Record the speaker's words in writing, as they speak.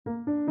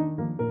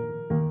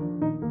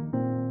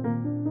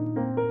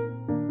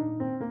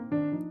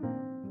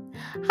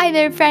Hi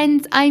there,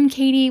 friends. I'm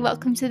Katie.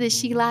 Welcome to the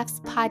She Laughs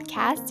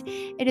podcast.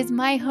 It is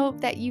my hope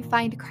that you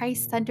find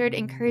Christ centered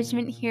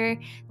encouragement here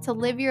to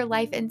live your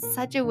life in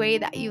such a way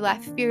that you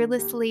laugh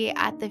fearlessly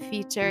at the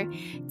future.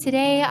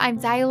 Today, I'm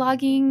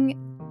dialoguing.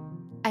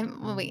 I'm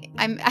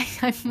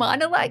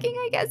monologuing,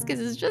 I guess, because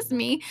it's just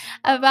me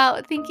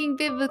about thinking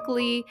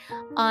biblically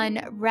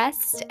on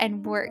rest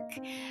and work.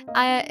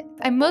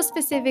 I'm most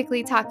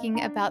specifically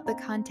talking about the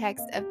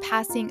context of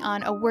passing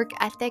on a work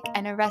ethic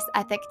and a rest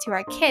ethic to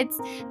our kids.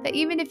 But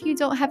even if you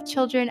don't have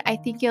children, I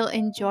think you'll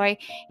enjoy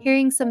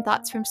hearing some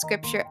thoughts from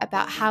Scripture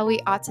about how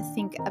we ought to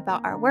think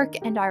about our work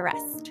and our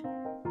rest.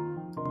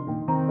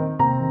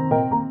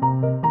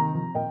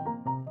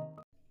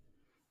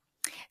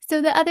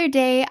 So the other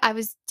day, I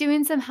was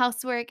doing some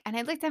housework and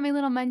I looked at my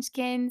little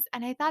munchkins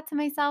and I thought to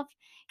myself,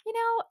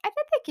 I bet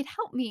they could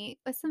help me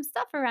with some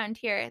stuff around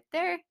here.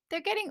 They're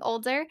getting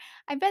older.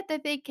 I bet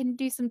that they can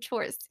do some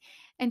chores.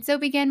 And so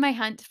began my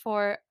hunt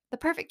for the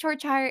perfect chore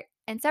chart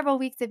and several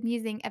weeks of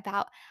musing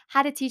about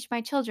how to teach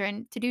my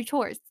children to do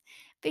chores.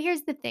 But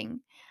here's the thing.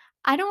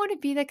 I don't want to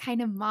be the kind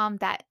of mom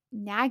that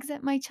nags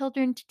at my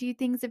children to do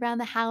things around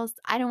the house.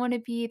 I don't want to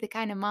be the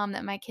kind of mom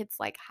that my kids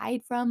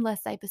hide from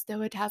lest I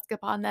bestow a task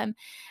upon them.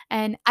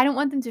 And I don't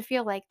want them to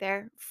feel like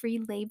they're free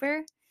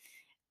labor.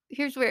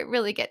 Here's where it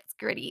really gets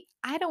gritty.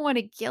 I don't want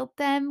to guilt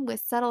them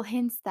with subtle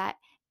hints that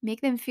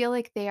make them feel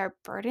like they are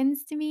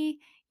burdens to me.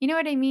 You know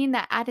what I mean?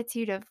 That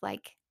attitude of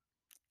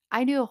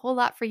I do a whole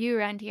lot for you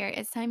around here.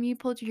 It's time you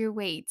pulled your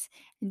weight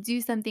and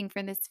do something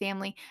for this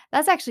family.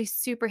 That's actually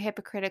super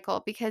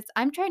hypocritical because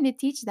I'm trying to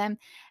teach them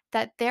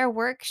that their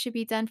work should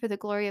be done for the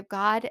glory of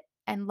God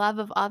and love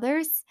of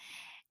others.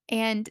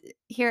 And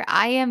here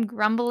I am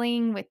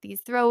grumbling with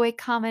these throwaway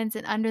comments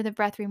and under the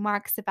breath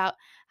remarks about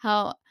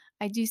how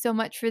I do so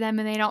much for them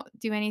and they don't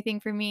do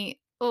anything for me.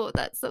 Oh,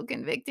 that's so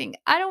convicting.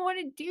 I don't want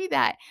to do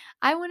that.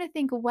 I want to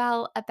think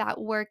well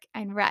about work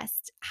and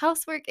rest.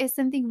 Housework is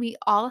something we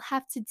all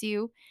have to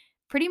do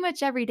pretty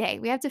much every day.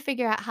 We have to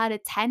figure out how to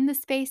tend the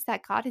space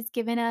that God has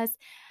given us,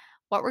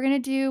 what we're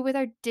going to do with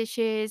our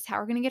dishes, how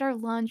we're going to get our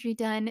laundry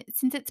done.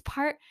 Since it's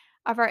part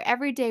of our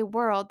everyday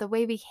world, the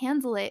way we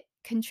handle it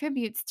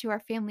contributes to our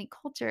family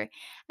culture.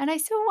 And I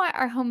still want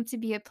our home to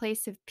be a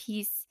place of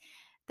peace,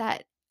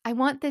 that I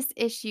want this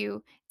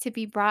issue to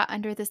be brought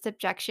under the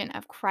subjection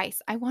of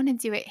Christ. I want to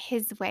do it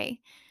His way.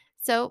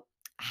 So,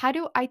 how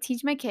do I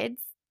teach my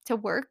kids to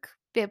work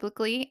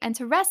biblically and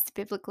to rest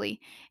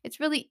biblically? It's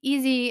really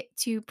easy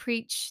to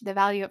preach the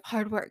value of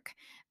hard work,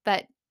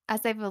 but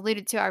as I've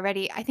alluded to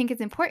already, I think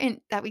it's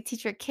important that we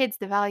teach our kids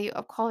the value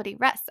of quality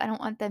rest. I don't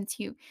want them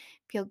to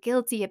feel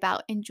guilty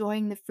about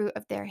enjoying the fruit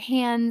of their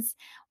hands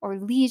or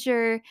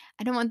leisure.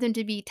 I don't want them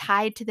to be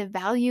tied to the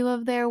value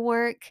of their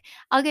work.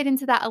 I'll get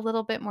into that a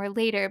little bit more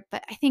later,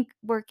 but I think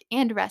work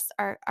and rest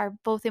are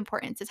both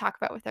important to talk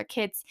about with our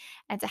kids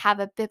and to have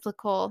a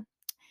biblical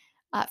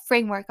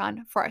framework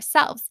on for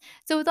ourselves.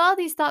 So with all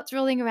these thoughts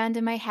rolling around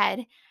in my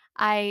head,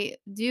 I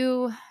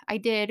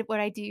did what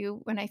I do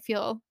when I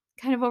feel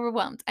kind of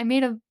overwhelmed. I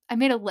made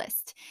a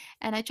list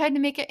and I tried to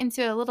make it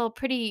into a little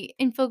pretty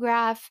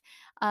infograph,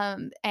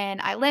 and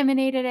I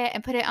laminated it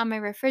and put it on my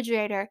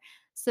refrigerator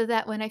so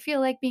that when I feel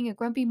like being a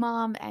grumpy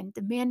mom and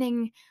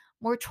demanding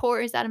more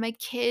chores out of my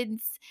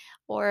kids,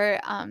 or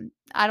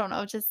I don't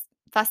know, just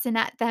fussing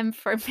at them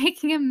for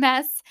making a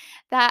mess,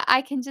 that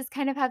I can just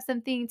kind of have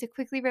something to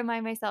quickly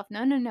remind myself,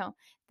 no, no, no,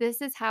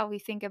 this is how we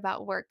think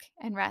about work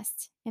and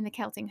rest in the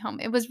Kelting home.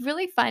 It was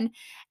really fun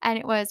and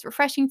it was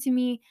refreshing to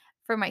me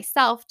for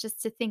myself just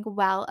to think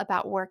well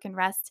about work and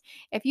rest.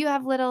 If you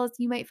have littles,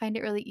 you might find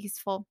it really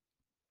useful.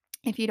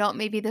 If you don't,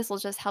 maybe this will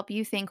just help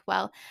you think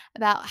well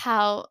about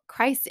how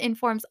Christ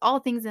informs all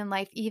things in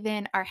life,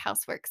 even our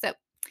housework. So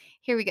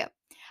here we go.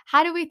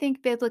 How do we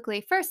think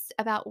biblically first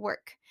about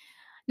work?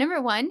 Number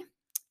one,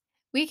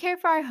 we care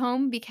for our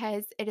home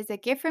because it is a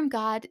gift from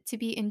God to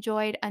be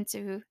enjoyed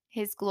unto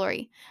His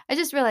glory. I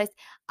just realized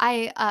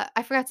I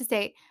forgot to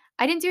say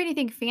I didn't do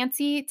anything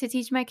fancy to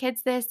teach my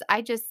kids this.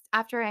 I just,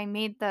 after I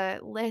made the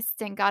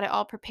list and got it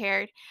all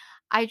prepared,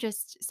 I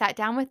just sat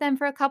down with them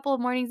for a couple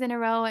of mornings in a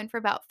row, and for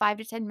about 5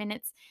 to 10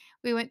 minutes,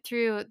 we went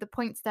through the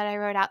points that I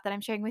wrote out that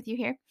I'm sharing with you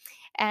here,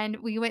 and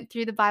we went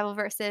through the Bible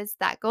verses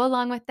that go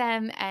along with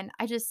them, and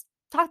I just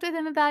talked with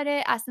them about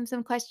it, asked them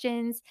some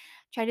questions,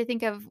 tried to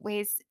think of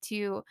ways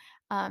to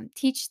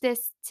teach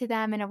this to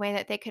them in a way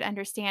that they could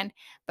understand.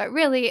 But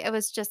really, it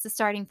was just a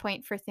starting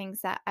point for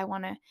things that I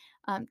want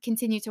to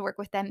continue to work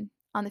with them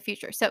on the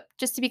future. So,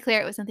 just to be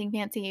clear, it was nothing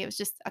fancy. It was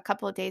just a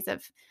couple of days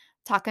of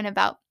talking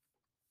about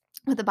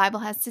what the Bible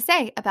has to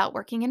say about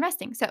working and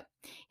resting. So,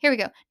 here we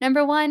go.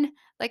 Number one,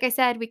 like I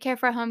said, we care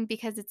for our home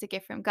because it's a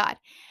gift from God.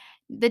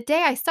 The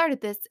day I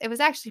started this, it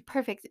was actually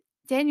perfect.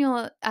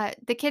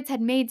 The kids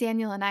had made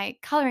Daniel and I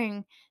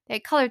coloring. They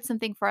had colored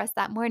something for us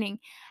that morning,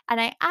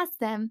 and I asked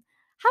them,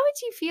 "How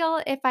would you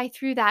feel if I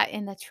threw that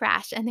in the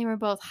trash?" And they were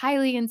both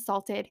highly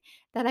insulted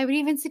that I would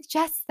even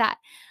suggest that.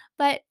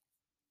 But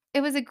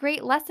it was a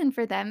great lesson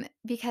for them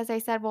because I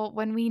said, well,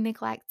 when we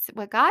neglect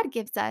what God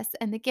gives us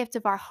and the gift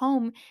of our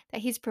home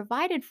that He's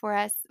provided for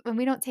us, when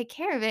we don't take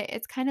care of it,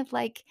 it's kind of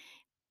like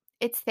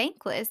it's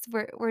thankless.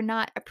 We're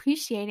not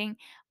appreciating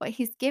what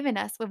He's given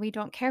us when we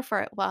don't care for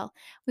it well.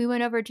 We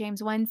went over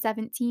James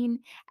 1:17.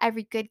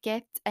 Every good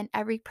gift and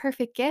every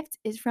perfect gift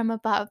is from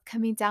above,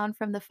 coming down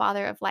from the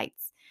Father of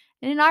lights.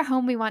 And in our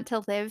home, we want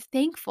to live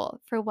thankful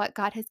for what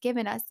God has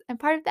given us. And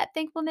part of that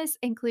thankfulness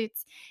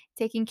includes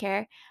taking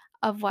care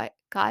of what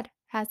God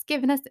has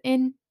given us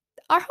in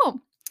our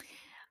home.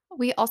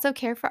 We also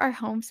care for our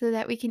home so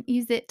that we can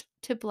use it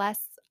to bless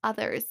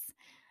others.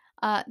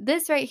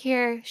 This right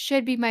here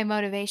should be my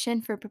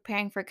motivation for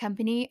preparing for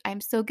company.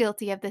 I'm so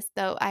guilty of this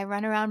though. I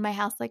run around my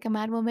house like a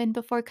madwoman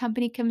before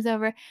company comes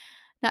over,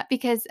 not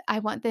because I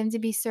want them to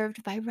be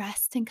served by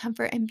rest and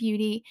comfort and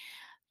beauty,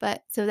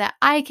 but so that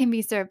I can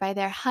be served by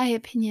their high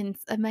opinions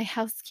of my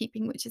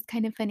housekeeping, which is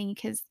kind of funny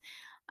because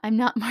I'm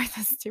not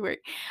Martha Stewart.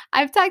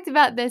 I've talked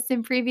about this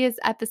in previous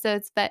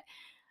episodes, but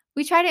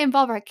we try to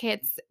involve our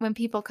kids when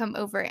people come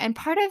over, and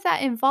part of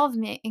that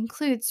involvement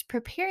includes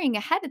preparing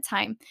ahead of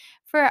time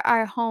for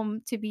our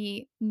home to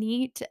be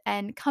neat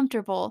and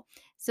comfortable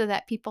so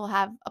that people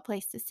have a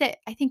place to sit.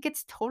 I think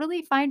it's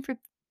totally fine for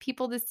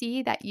people to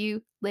see that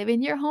you live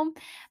in your home,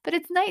 but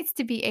it's nice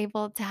to be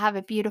able to have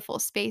a beautiful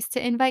space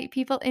to invite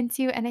people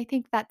into, and I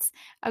think that's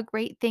a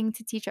great thing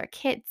to teach our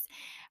kids.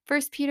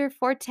 First Peter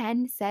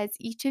 4:10 says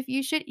each of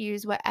you should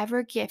use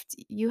whatever gift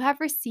you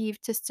have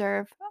received to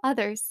serve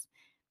others.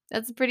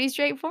 That's pretty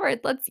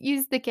straightforward. Let's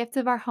use the gift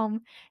of our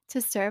home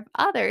to serve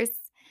others.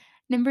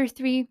 Number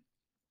three,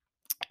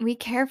 we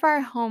care for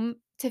our home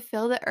to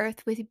fill the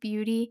earth with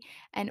beauty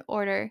and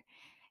order.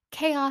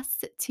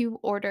 Chaos to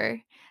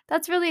order.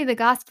 That's really the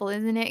gospel,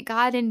 isn't it?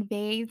 God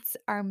invades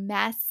our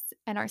mess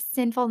and our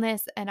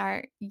sinfulness and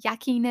our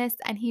yuckiness,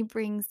 and He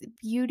brings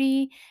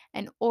beauty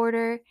and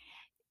order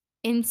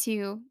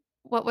into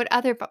what would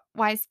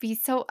otherwise be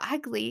so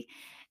ugly.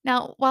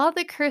 Now, while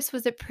the curse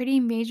was a pretty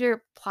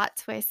major plot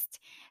twist,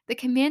 the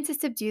command to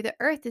subdue the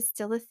earth is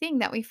still a thing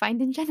that we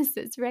find in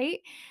Genesis, right?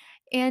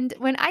 And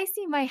when I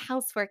see my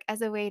housework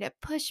as a way to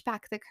push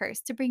back the curse,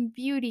 to bring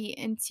beauty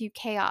into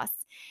chaos,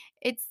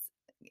 it's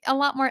a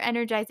lot more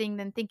energizing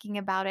than thinking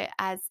about it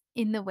as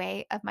in the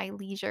way of my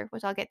leisure,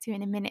 which I'll get to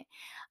in a minute.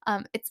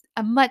 It's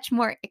a much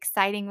more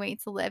exciting way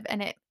to live,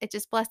 and it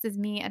just blesses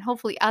me and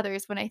hopefully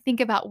others when I think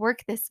about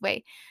work this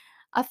way.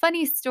 A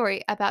funny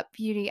story about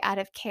beauty out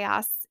of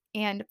chaos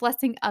and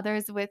blessing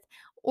others with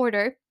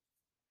order.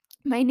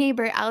 My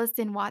neighbor,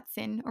 Allison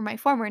Watson, or my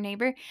former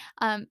neighbor,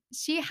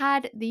 she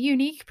had the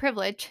unique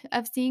privilege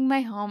of seeing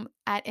my home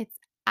at its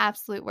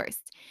absolute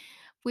worst.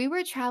 We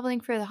were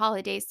traveling for the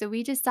holidays, so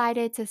we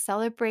decided to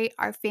celebrate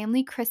our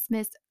family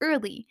Christmas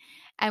early,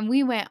 and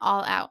we went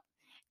all out.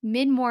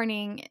 Mid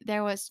morning,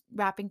 there was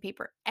wrapping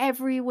paper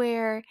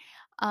everywhere,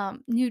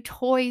 new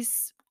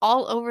toys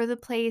all over the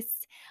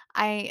place.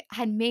 I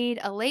had made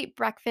a late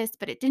breakfast,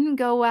 but it didn't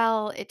go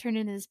well. It turned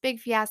into this big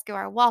fiasco.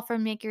 Our waffle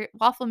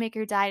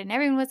maker died, and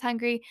everyone was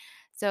hungry.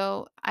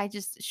 So I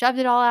just shoved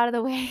it all out of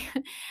the way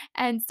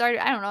and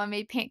started. I don't know. I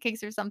made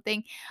pancakes or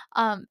something.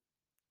 Um,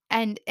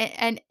 and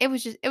it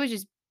was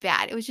just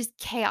bad. It was just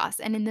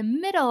chaos, and in the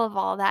middle of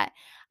all that,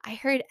 I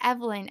heard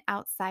Evelyn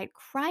outside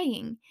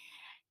crying.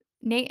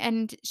 Nate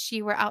and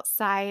she were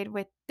outside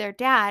with their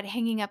dad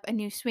hanging up a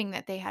new swing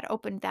that they had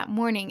opened that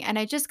morning, and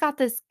I just got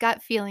this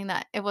gut feeling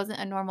that it wasn't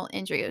a normal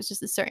injury, it was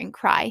just a certain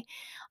cry.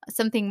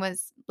 Something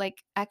was,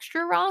 like,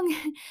 extra wrong.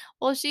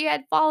 Well, she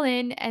had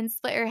fallen and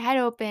split her head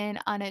open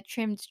on a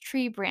trimmed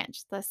tree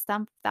branch. The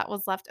stump that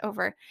was left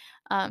over,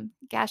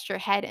 gashed her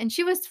head, and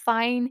she was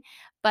fine,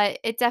 but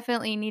it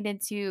definitely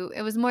needed to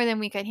it was more than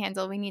we could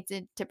handle. We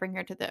needed to bring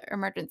her to the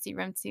emergency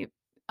room to,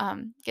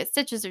 get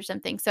stitches or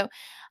something. So,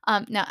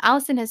 now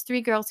Allison has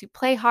 3 girls who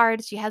play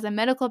hard. She has a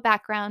medical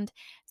background.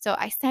 So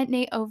I sent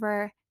Nate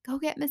over, "Go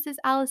get Mrs.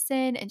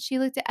 Allison," and she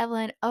looked at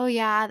Evelyn, "Oh,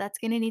 yeah, that's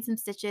gonna need some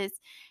stitches."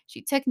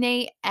 She took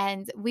Nate,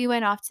 and we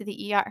went off to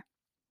the ER.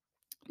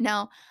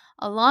 Now,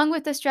 along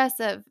with the stress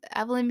of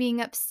Evelyn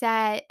being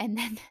upset, and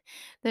then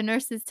the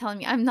nurses telling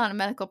me I'm not a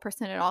medical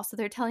person at all, so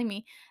they're telling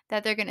me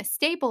that they're gonna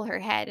staple her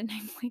head, and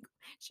I'm like,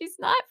 "She's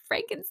not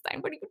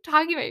Frankenstein. What are you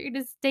talking about? You're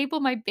gonna staple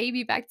my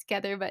baby back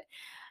together." But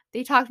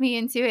they talked me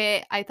into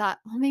it. I thought,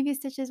 well, maybe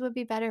stitches would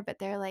be better, but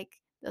they're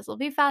like, this will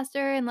be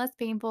faster and less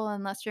painful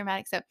and less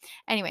dramatic. So,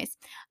 anyways,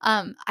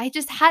 I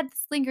just had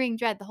this lingering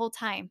dread the whole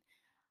time.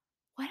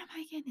 What am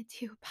I going to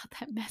do about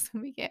that mess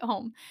when we get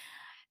home?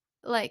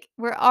 Like,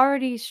 we're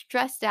already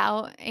stressed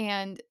out,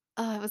 and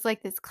it was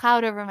like this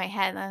cloud over my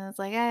head. And I was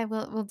like,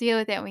 we'll deal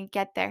with it when we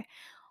get there.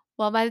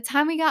 Well, by the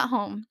time we got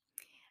home,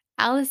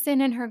 Allison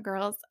and her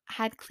girls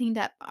had cleaned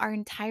up our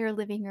entire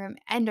living room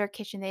and our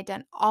kitchen. They'd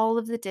done all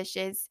of the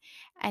dishes,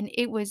 and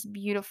it was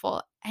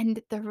beautiful.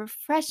 And the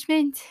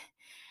refreshment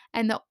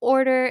and the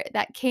order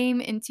that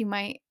came into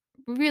my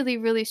really,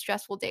 really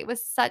stressful day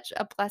was such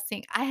a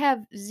blessing. I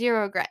have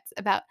zero regrets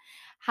about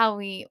how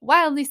we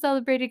wildly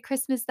celebrated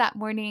Christmas that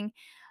morning,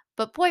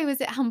 but boy, was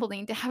it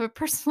humbling to have a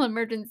personal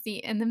emergency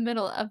in the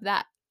middle of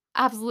that.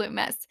 Absolute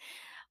mess.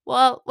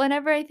 Well,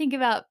 whenever I think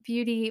about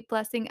beauty,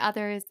 blessing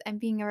others, and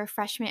being a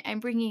refreshment and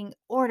bringing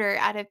order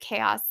out of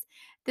chaos,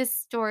 this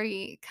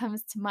story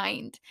comes to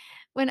mind.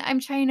 When I'm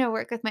trying to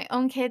work with my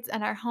own kids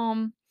and our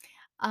home,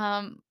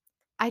 um,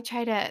 I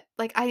try to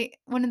like I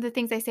one of the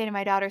things I say to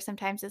my daughter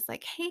sometimes is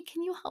like, "Hey,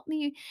 can you help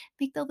me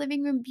make the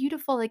living room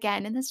beautiful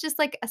again?" And that's just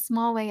like a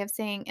small way of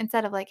saying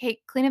instead of like,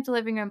 "Hey, clean up the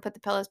living room, put the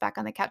pillows back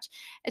on the couch."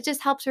 It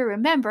just helps her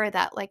remember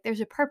that like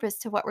there's a purpose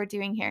to what we're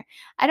doing here.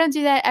 I don't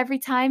do that every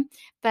time,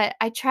 but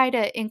I try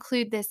to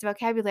include this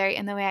vocabulary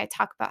in the way I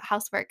talk about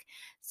housework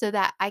so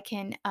that I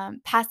can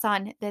pass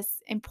on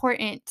this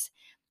important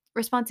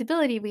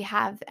responsibility we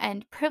have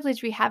and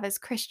privilege we have as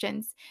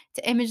Christians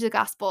to image the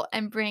gospel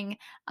and bring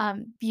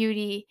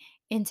beauty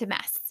into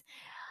mess.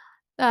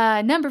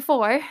 Number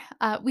four,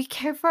 we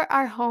care for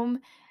our home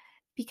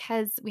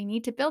because we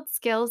need to build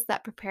skills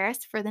that prepare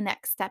us for the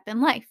next step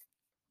in life.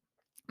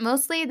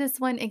 Mostly, this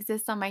one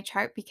exists on my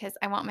chart because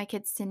I want my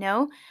kids to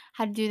know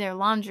how to do their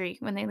laundry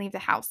when they leave the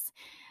house.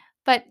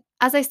 But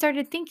as I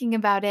started thinking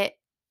about it,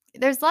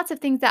 there's lots of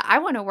things that I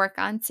want to work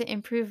on to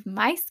improve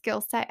my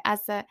skill set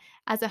as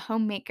a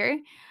homemaker.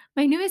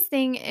 My newest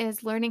thing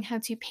is learning how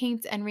to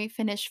paint and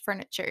refinish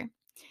furniture.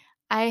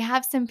 I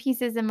have some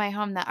pieces in my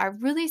home that are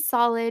really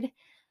solid,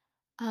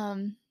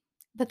 um,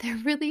 but they're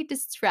really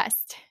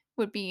distressed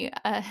would be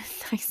a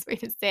nice way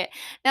to say it.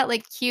 Not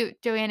like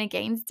cute Joanna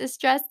Gaines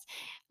distressed.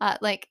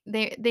 Like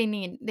they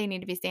need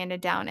to be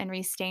sanded down and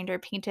restained or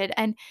painted.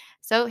 And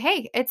so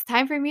hey, it's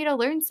time for me to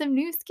learn some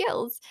new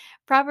skills.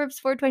 Proverbs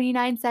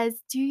 4:29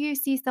 says, "Do you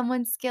see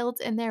someone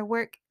skilled in their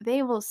work?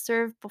 They will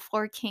serve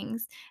before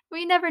kings."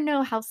 We never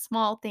know how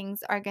small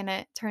things are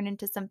gonna turn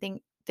into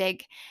something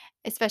big,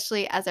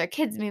 especially as our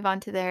kids move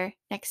on to their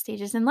next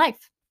stages in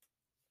life.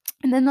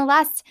 And then the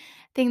last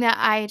thing that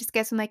I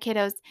discuss with my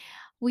kiddos,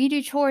 we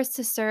do chores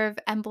to serve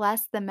and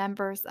bless the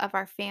members of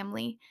our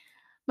family.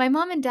 My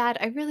mom and dad,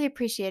 I really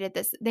appreciated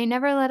this. They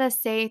never let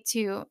us say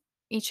to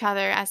each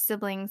other as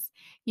siblings,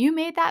 "You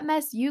made that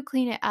mess, you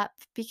clean it up,"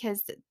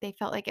 because they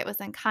felt like it was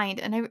unkind.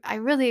 And I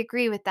really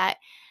agree with that.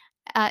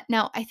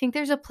 Now, I think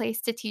there's a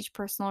place to teach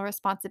personal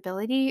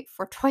responsibility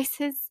for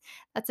choices.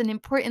 That's an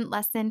important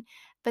lesson.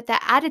 But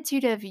that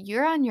attitude of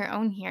you're on your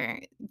own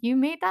here, you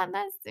made that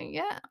mess,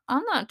 yeah,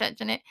 I'm not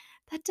touching it.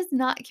 That does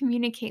not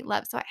communicate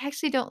love. So I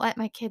actually don't let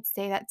my kids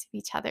say that to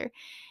each other.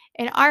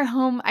 In our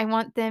home, I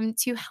want them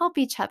to help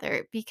each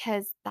other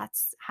because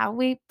that's how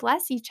we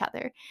bless each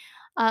other.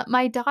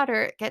 My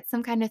daughter gets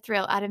some kind of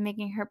thrill out of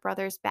making her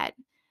brother's bed.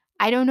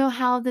 I don't know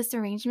how this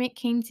arrangement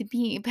came to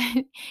be,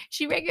 but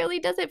she regularly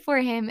does it for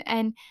him.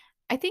 And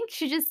I think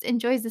she just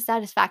enjoys the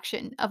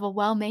satisfaction of a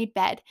well made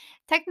bed.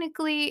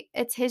 Technically,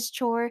 it's his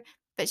chore,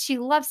 but she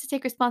loves to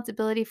take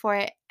responsibility for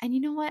it. And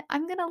you know what?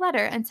 I'm going to let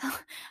her until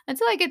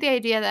until I get the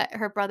idea that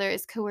her brother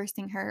is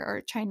coercing her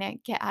or trying to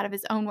get out of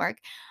his own work.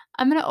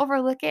 I'm going to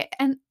overlook it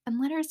and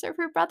let her serve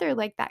her brother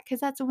like that because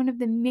that's one of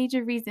the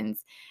major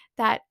reasons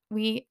that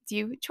we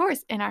do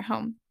chores in our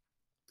home.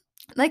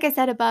 Like I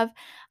said above,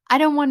 I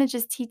don't want to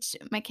just teach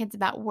my kids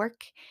about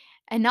work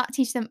and not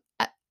teach them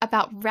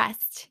about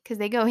rest because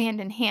they go hand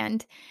in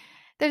hand.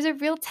 There's a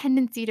real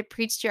tendency to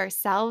preach to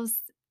ourselves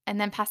and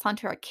then pass on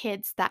to our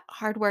kids that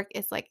hard work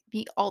is like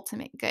the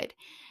ultimate good.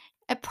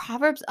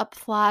 Proverbs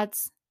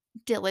applauds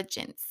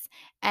diligence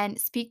and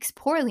speaks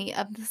poorly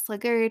of the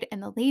sluggard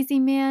and the lazy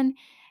man.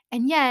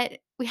 And yet,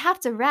 we have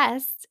to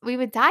rest. We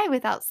would die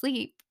without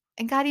sleep.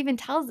 And God even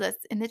tells us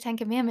in the Ten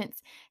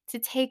Commandments to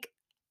take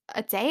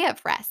a day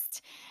of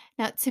rest.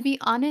 Now, to be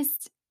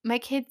honest, my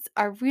kids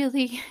are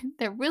really,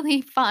 they're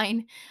really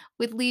fine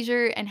with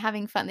leisure and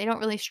having fun. They don't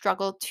really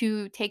struggle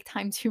to take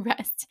time to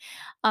rest.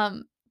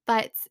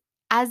 But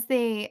as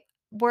they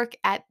work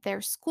at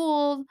their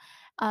school,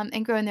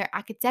 and grow in their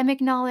academic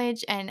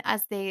knowledge. And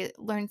as they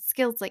learn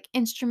skills like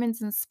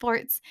instruments and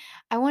sports,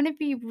 I want to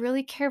be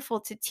really careful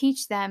to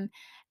teach them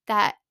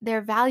that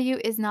their value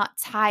is not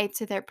tied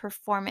to their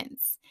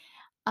performance.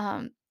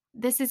 um,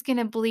 this is going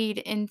to bleed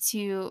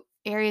into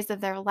areas of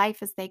their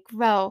life as they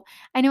grow.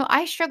 I know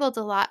I struggled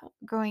a lot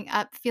growing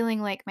up,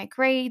 feeling like my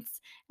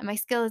grades and my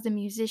skill as a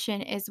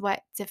musician is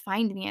what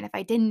defined me. And if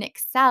I didn't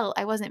excel,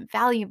 I wasn't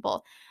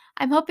valuable.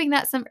 I'm hoping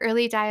that some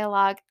early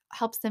dialogue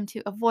helps them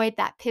to avoid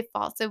that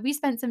pitfall. So we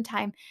spent some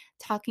time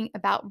talking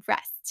about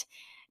rest.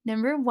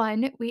 Number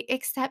one, we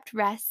accept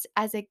rest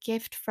as a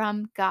gift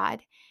from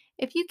God.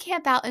 If you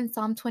camp out in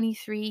Psalm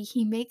 23,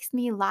 He makes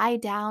me lie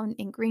down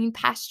in green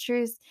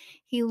pastures.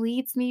 He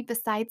leads me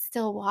beside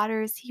still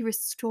waters. He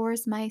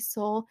restores my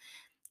soul.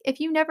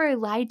 If you never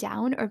lie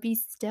down or be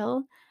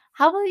still,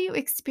 how will you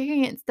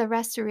experience the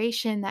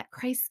restoration that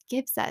Christ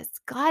gives us?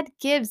 God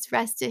gives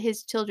rest to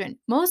His children,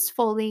 most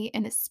fully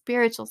in a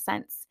spiritual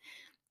sense.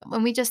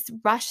 When we just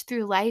rush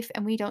through life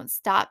and we don't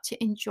stop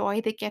to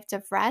enjoy the gift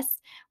of rest,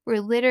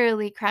 we're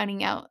literally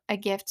crowning out a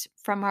gift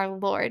from our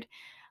Lord.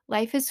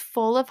 Life is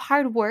full of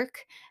hard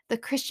work. The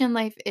Christian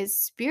life is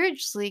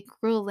spiritually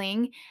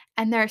grueling,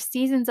 and there are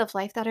seasons of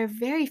life that are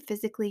very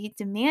physically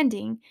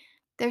demanding.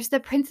 There's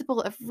the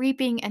principle of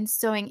reaping and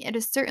sowing. It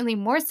is certainly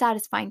more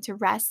satisfying to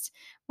rest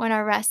when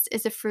our rest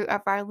is a fruit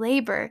of our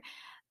labor,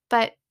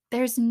 but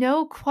there's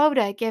no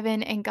quota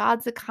given in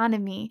God's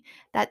economy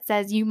that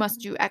says you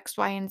must do X,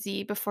 Y, and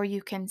Z before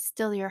you can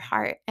still your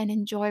heart and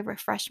enjoy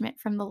refreshment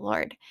from the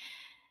Lord.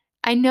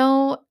 I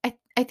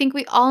think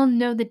we all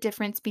know the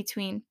difference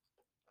between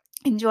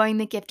enjoying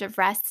the gift of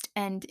rest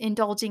and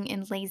indulging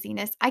in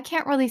laziness. I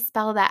can't really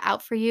spell that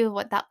out for you,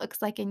 what that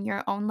looks like in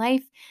your own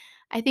life.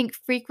 I think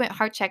frequent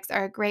heart checks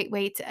are a great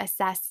way to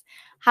assess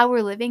how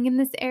we're living in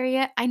this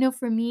area. I know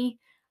for me,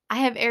 I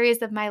have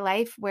areas of my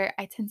life where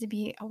I tend to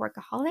be a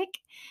workaholic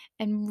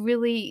and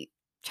really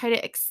try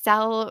to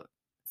excel,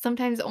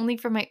 sometimes only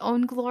for my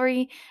own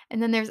glory.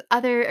 And then there's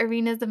other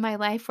arenas of my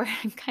life where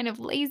I'm kind of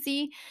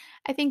lazy.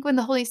 I think when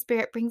the Holy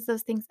Spirit brings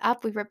those things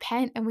up, we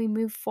repent and we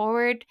move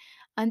forward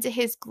unto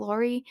his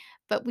glory,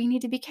 but we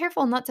need to be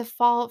careful not to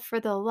fall for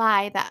the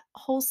lie that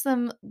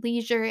wholesome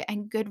leisure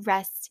and good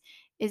rest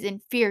is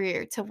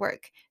inferior to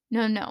work.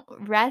 No, no,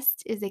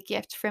 rest is a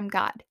gift from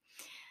God.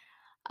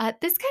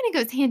 This kind of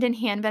goes hand in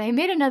hand, but I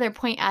made another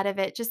point out of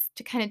it just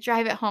to kind of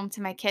drive it home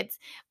to my kids.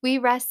 We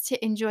rest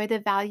to enjoy the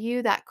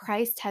value that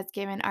Christ has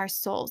given our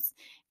souls,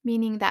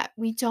 meaning that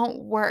we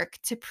don't work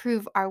to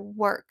prove our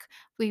work.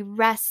 We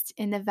rest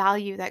in the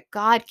value that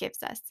God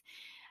gives us.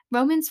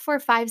 Romans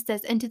 4:5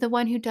 says, "And to the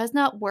one who does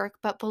not work,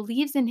 but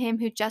believes in him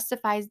who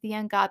justifies the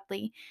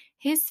ungodly,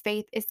 his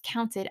faith is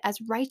counted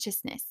as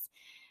righteousness."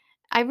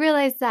 I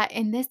realize that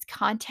in this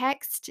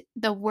context,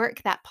 the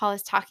work that Paul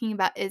is talking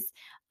about is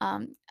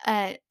an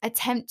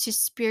attempt to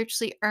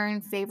spiritually earn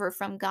favor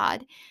from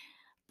God.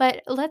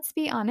 But let's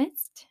be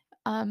honest,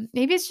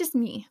 maybe it's just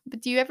me,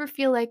 but do you ever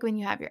feel like when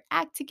you have your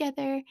act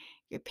together,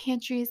 your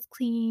pantry is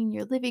clean,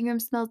 your living room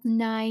smells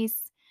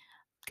nice,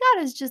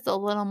 God is just a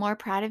little more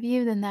proud of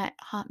you than that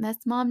hot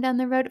mess mom down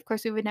the road? Of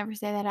course, we would never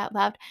say that out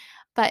loud,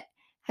 but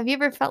have you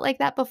ever felt like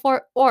that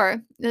before?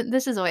 Or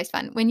this is always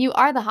fun. When you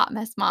are the hot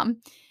mess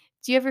mom,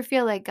 do you ever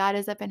feel like God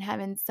is up in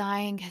heaven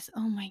sighing because,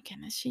 oh my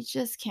goodness, she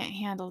just can't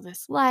handle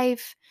this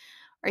life?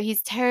 Or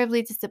he's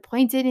terribly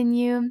disappointed in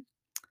you?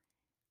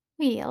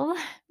 Well,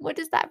 what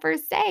does that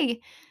verse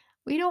say?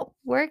 We don't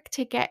work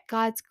to get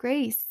God's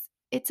grace.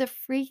 It's a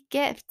free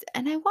gift.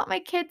 And I want my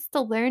kids to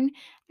learn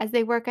as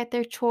they work at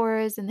their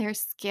chores and their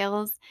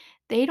skills.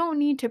 They don't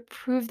need to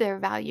prove their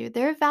value.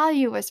 Their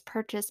value was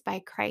purchased by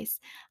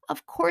Christ.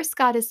 Of course,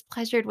 God is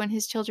pleasured when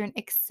his children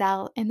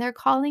excel in their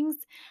callings,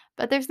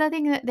 but there's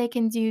nothing that they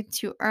can do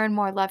to earn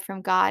more love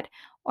from God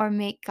or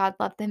make God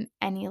love them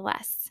any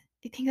less.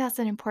 I think that's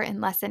an important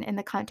lesson in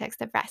the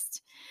context of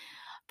rest.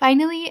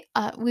 Finally,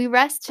 we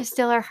rest to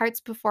still our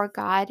hearts before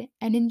God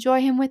and enjoy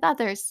him with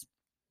others.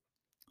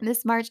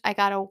 This March, I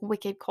got a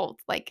wicked cold,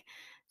 like,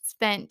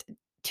 spent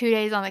 2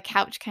 days on the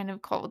couch kind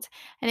of cold,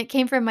 and it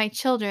came from my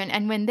children,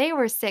 and when they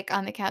were sick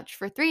on the couch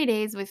for 3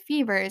 days with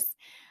fevers,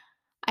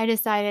 I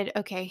decided,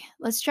 "Okay,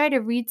 let's try to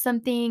read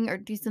something or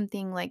do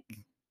something, like,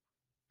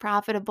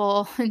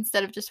 profitable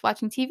instead of just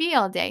watching TV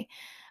all day."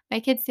 My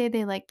kids say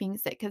they like being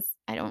sick because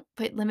I don't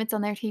put limits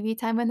on their TV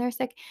time when they're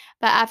sick,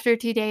 but after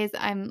 2 days,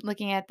 I'm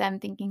looking at them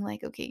thinking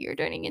like, "Okay, you're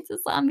turning into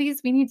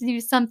zombies, we need to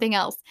do something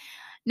else."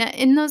 Now,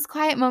 in those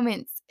quiet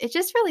moments, it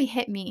just really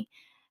hit me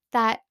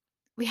that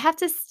we have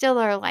to still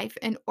our life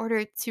in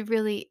order to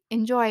really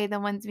enjoy the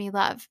ones we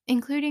love,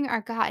 including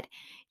our God.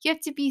 You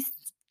have to be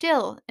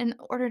still in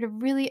order to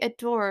really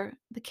adore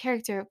the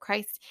character of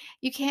Christ.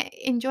 You can't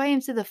enjoy him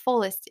to the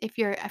fullest if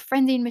you're a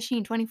frenzied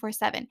machine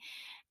 24/7.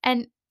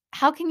 And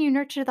how can you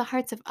nurture the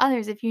hearts of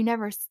others if you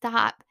never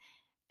stop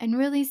and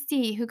really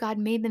see who God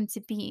made them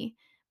to be?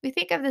 We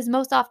think of this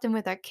most often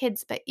with our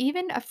kids, but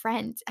even a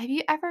friend. Have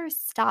you ever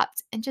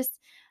stopped and just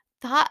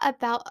thought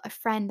about a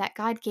friend that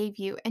God gave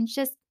you and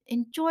just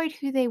enjoyed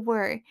who they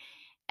were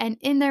and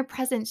in their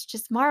presence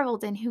just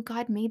marveled in who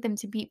God made them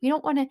to be? We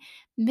don't want to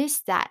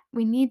miss that.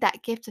 We need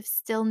that gift of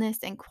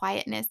stillness and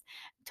quietness.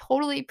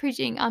 Totally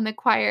preaching on the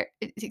choir,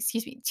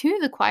 excuse me, to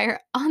the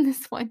choir on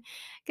this one,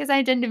 because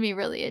I tend to be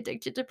really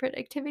addicted to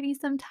productivity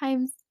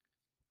sometimes.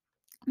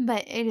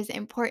 But it is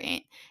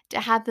important to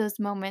have those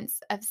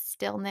moments of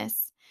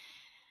stillness.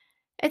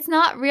 It's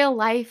not real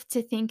life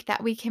to think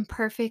that we can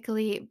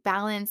perfectly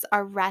balance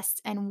our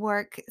rest and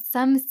work.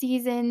 Some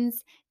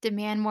seasons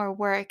demand more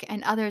work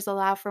and others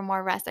allow for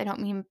more rest. I don't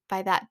mean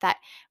by that that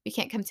we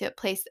can't come to a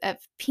place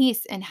of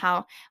peace in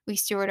how we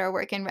steward our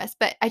work and rest,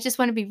 but I just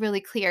want to be really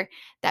clear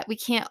that we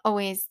can't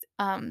always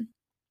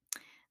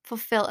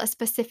fulfill a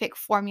specific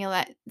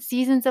formula.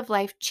 Seasons of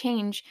life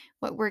change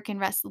what work and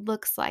rest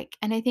looks like,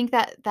 and I think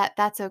that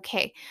that's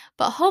okay.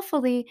 But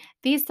hopefully,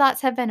 these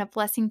thoughts have been a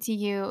blessing to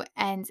you,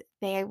 and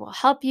they will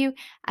help you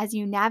as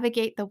you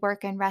navigate the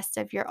work and rest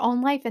of your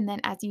own life, and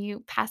then as you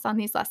pass on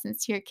these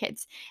lessons to your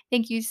kids.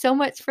 Thank you so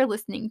much for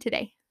listening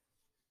today.